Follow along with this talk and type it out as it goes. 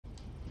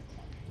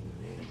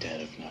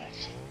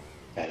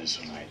That is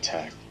when I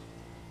attacked.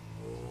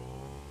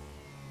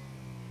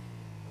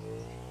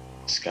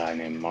 This guy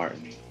named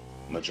Martin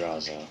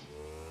Madrazo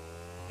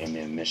gave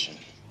me a mission.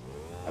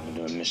 I've been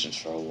doing missions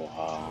for a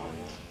while.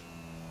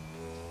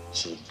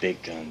 So the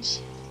big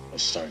guns are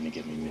starting to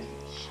give me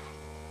missions.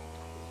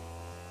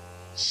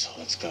 So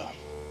let's go.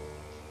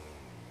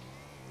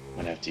 I'm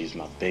gonna have to use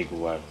my big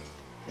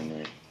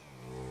weaponry.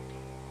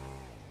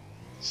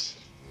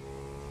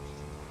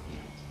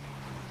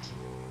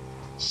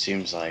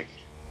 Seems like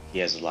he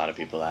has a lot of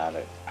people out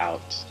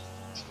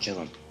to kill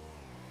him.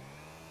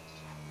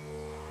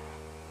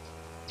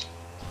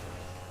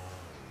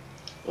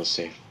 We'll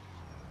see.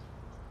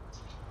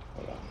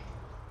 Hold on.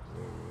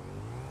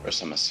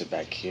 First I'm gonna sit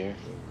back here.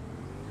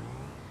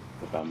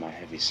 Whip out my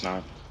heavy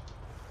sniper.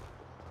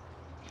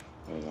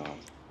 Hold on.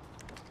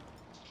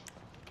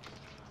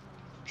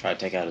 Try to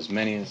take out as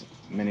many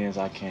as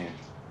I can.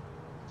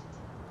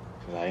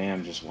 Cause I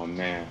am just one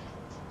man.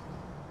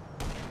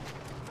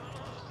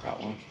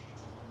 Got one.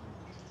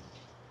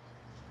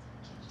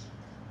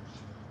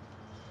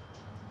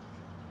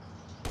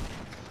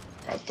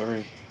 Got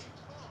three.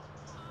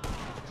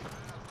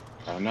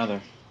 Got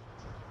another.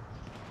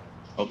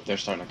 Oh, they're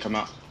starting to come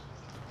out.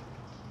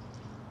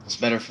 It's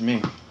better for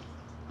me.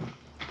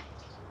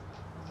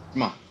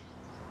 Come on.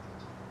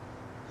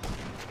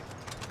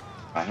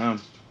 Got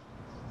him.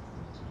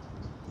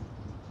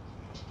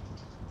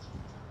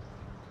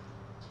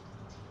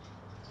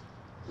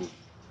 Ooh.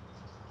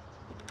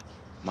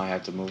 Might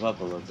have to move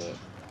up a little bit.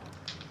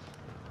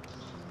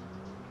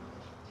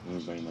 Let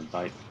me bring the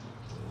bike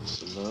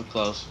just a little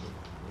close.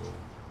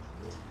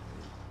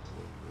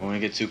 I don't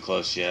want to get too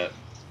close yet,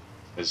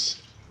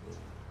 because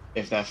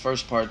if that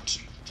first part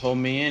told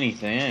me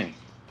anything,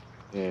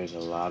 there's a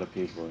lot of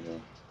people here.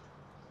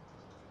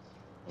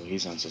 Oh,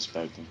 he's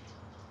unsuspecting.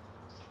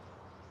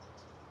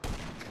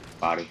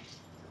 Body.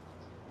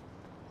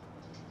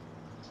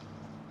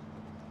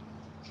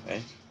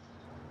 Okay.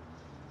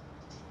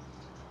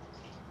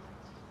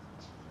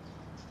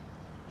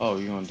 Oh,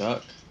 you gonna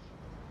duck?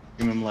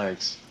 Give him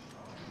legs.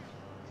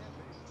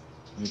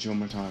 Hit you one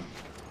more time.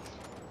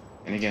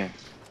 And again.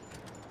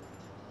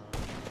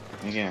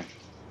 And again.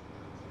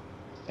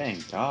 Dang,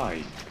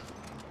 die.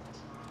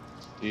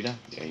 Did he die?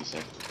 Yeah, he's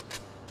dead.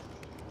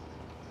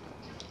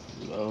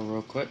 Low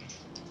real quick.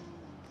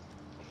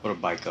 Put a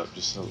bike up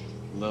just a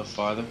little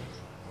farther.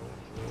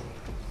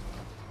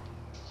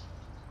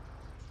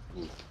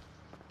 Ooh.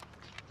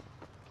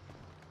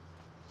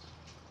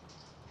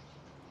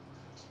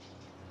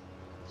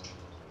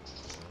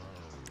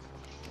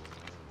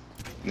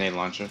 Grenade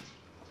launcher.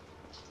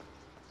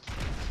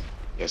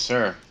 Yes,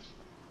 sir.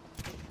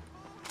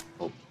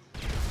 Oh,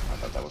 I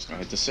thought that was gonna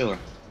hit the ceiling.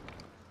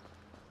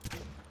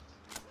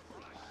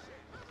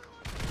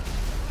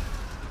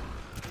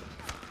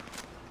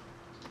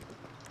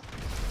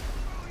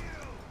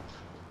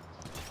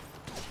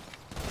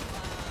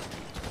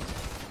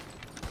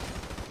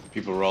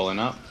 People rolling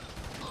up.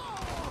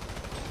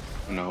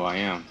 I don't know who I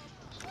am.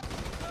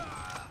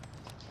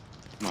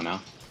 Come on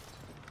now.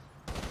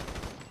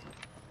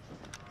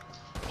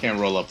 Can't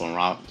roll up on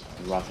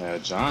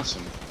Rafeal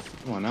Johnson.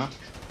 Come on now.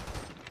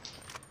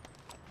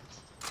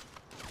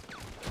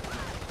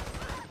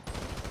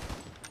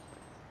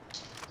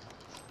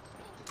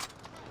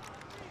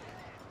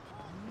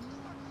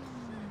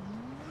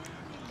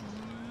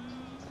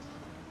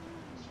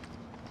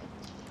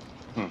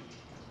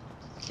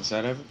 Is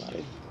that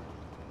everybody?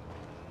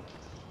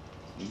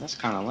 That's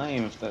kind of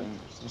lame if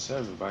that's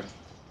everybody.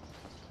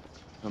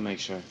 I'll make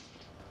sure.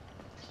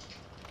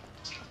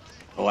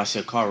 Oh, I see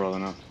a car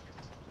rolling up.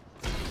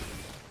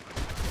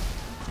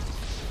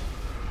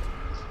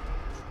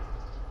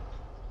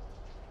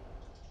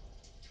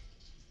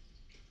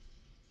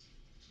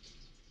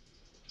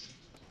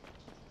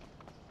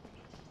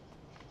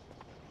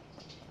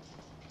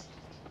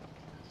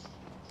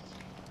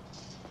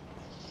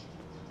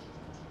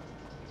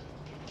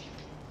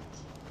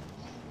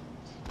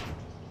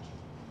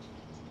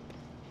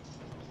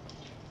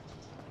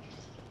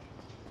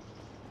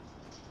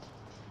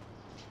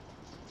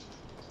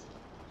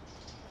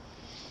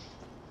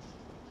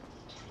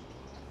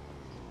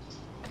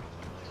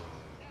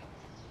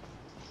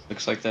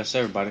 Looks like that's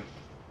everybody.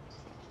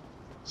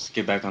 Let's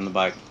get back on the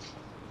bike.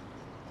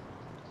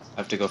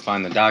 I have to go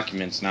find the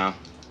documents now.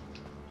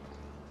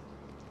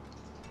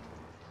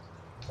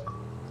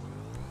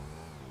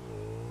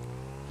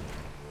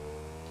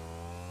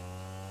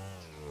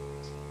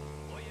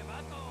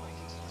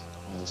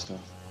 Let's go.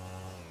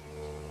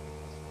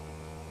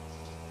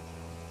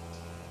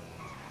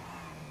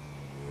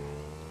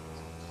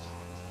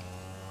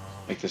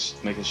 Make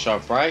this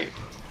sharp right.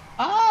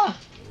 Ah!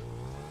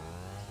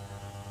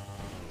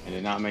 I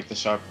did not make the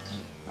sharp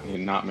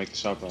right.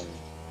 So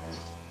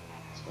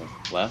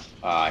left.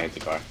 Ah, I hit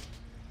the car.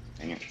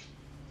 Dang it.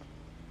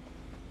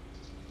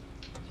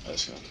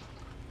 Let's go.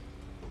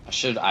 I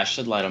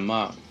should light them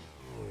up,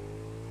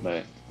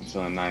 but I'm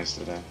feeling nice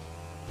today.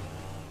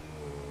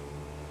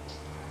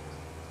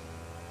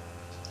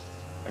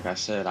 Like I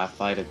said, I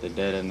fight at the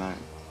dead of night.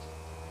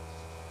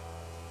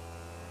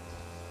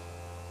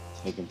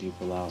 taking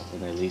people out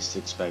when they least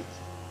expect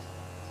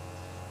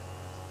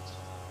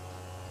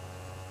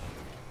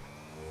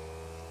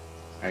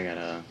it. I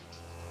gotta.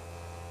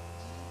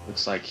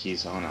 Looks like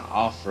he's on an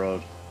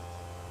off-road,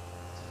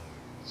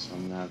 so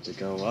I'm gonna have to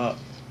go up.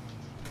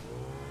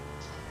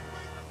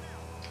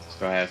 Let's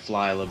go ahead,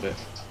 fly a little bit.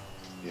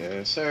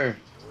 Yes, sir.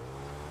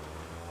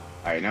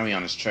 All right, now we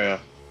on this trail.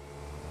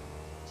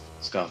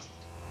 Let's go.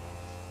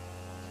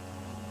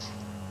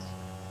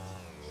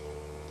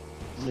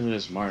 Wonder who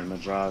this Martin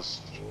Madrazo.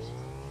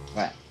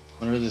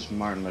 Wonder who this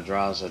Martin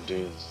Madrazo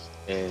dude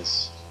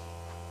is.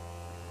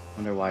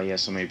 Wonder why he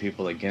has so many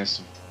people against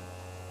him.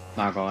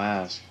 Not gonna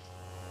ask.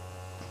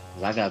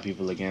 'Cause I got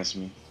people against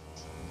me.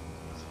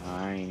 So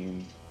I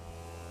ain't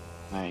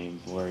even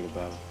worried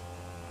about it.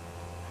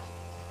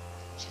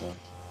 Let's go.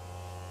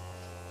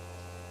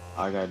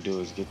 All I gotta do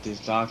is get these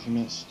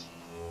documents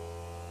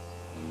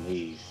and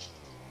leave.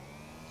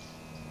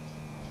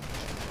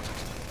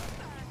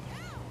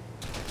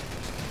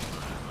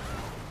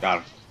 Got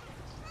him.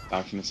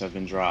 Documents have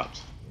been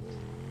dropped.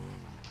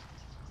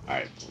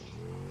 Alright,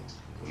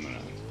 I'm gonna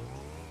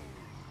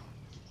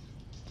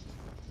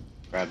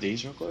grab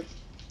these real quick.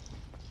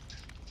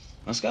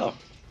 Let's go.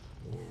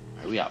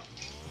 Alright, we out.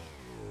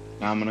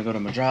 Now I'm gonna go to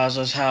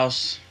Madrazo's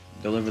house,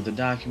 deliver the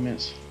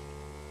documents,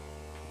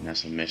 and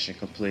that's a mission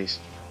complete.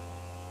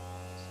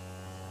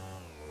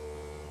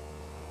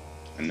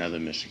 Another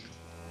mission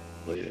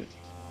completed.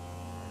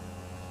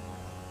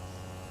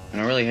 And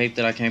I really hate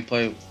that I can't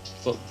play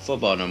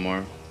football no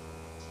more.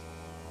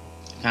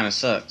 It kind of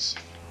sucks.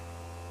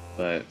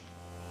 But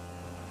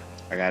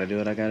I gotta do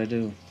what I gotta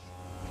do.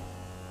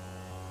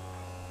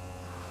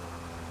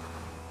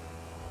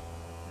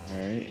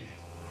 Alright.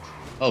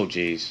 Oh,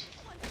 jeez.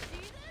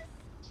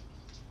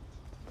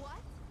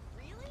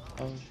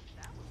 Oh.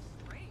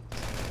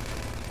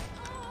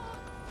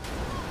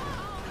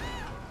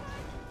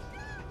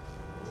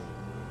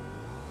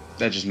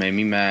 That just made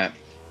me mad.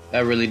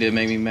 That really did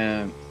make me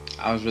mad.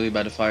 I was really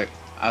about to fight.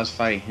 I was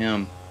fighting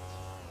him.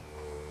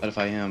 About to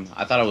fight him.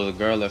 I thought it was a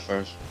girl at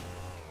first.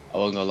 I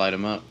wasn't gonna light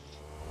him up.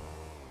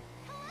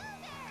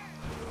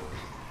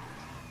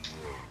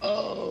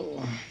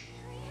 Oh.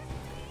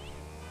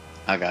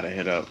 I gotta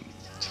hit up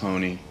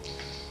Tony.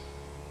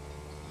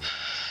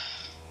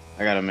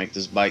 I gotta make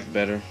this bike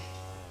better.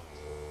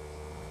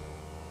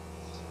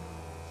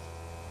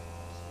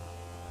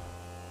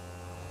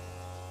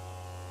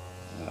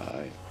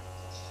 Alright.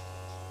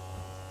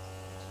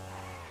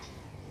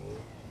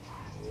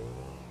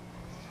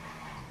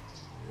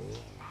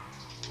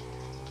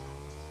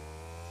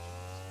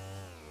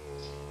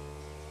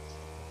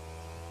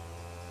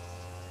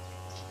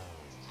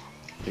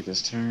 Take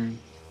this turn.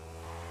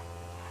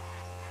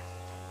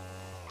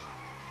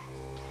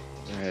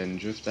 Go ahead and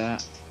drift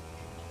that.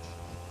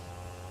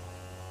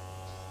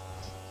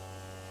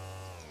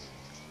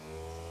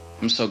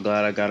 I'm so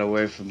glad I got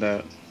away from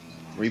that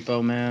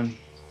repo man.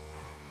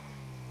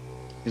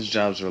 His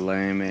jobs were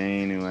lame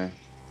anyway.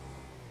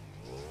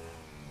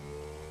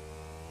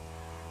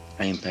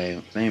 They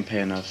ain't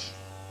pay enough.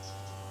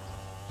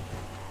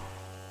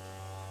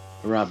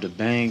 I robbed a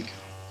bank.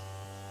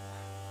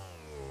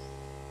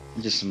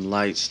 Just some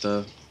light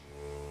stuff.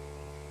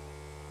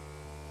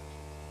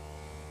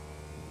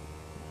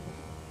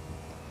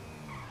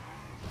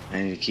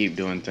 I need to keep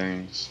doing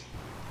things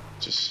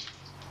just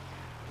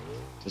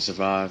to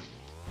survive.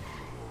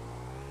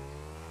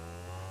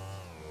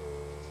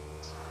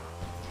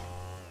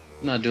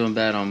 I'm not doing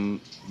bad on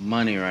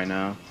money right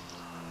now.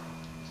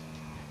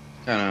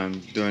 Kind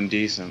of doing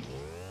decent,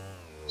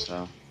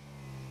 so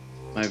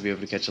might be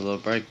able to catch a little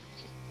break.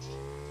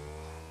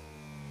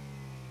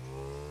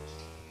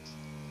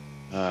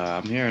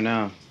 I'm here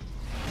now.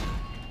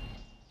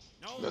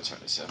 No, Go turn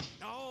this up.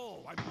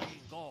 no, I'm playing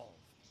golf.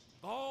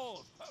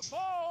 Golf! Four!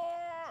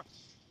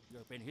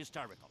 You've been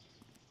hysterical.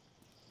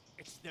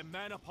 It's the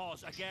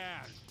menopause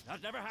again.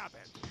 That never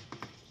happened.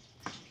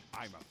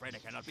 I'm afraid I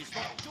cannot be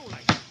spoken to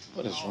like that.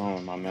 What is wrong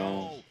with my man?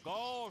 No,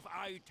 golf,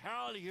 I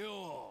tell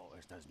you.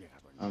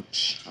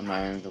 I'm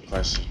not even gonna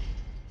question.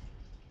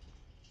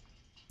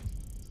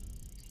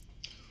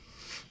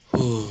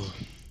 Whew.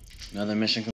 Another mission